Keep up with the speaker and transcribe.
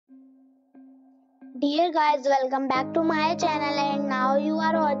Dear guys, welcome back to my channel and now you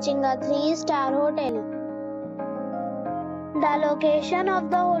are watching a 3-star hotel. The location of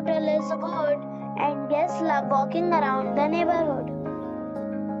the hotel is good and guests love walking around the neighborhood.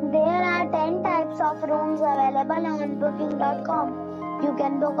 There are 10 types of rooms available on booking.com. You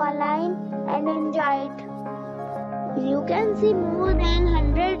can book online and enjoy it. You can see more than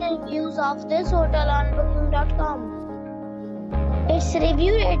 100 reviews of this hotel on booking.com. Its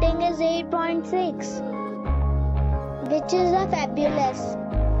review rating is 8.6, which is fabulous.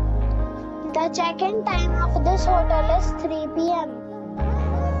 The check-in time of this hotel is 3 p.m.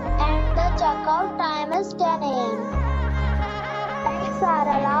 and the checkout time is 10 a.m. Pets are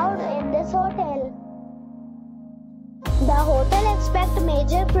allowed in this hotel. The hotel accepts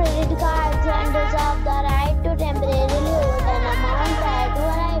major credit cards and reserves the right to temporarily hold an amount prior to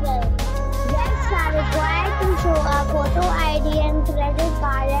arrival. Guests are required to show a photo ID and credit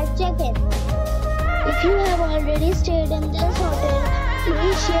card at check-in. If you have already stayed in this hotel,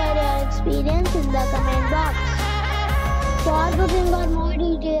 please share your experience in the comment box. For booking or more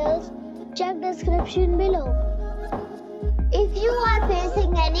details, check description below. If you are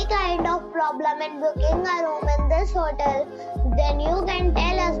facing any kind of problem in booking a room in this hotel, then you can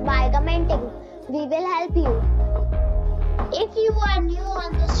tell us by commenting. We will help you. If you are new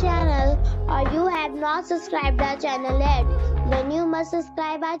on this channel or you have not subscribed our channel yet, then you must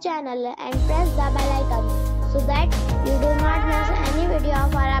subscribe our channel and press the bell icon so that you do not miss any video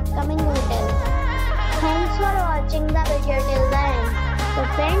of our upcoming hotel. Thanks for watching the video till the end. So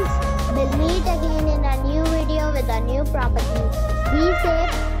friends, we'll meet again in a new video with a new property. Be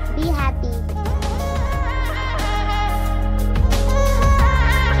safe, be happy.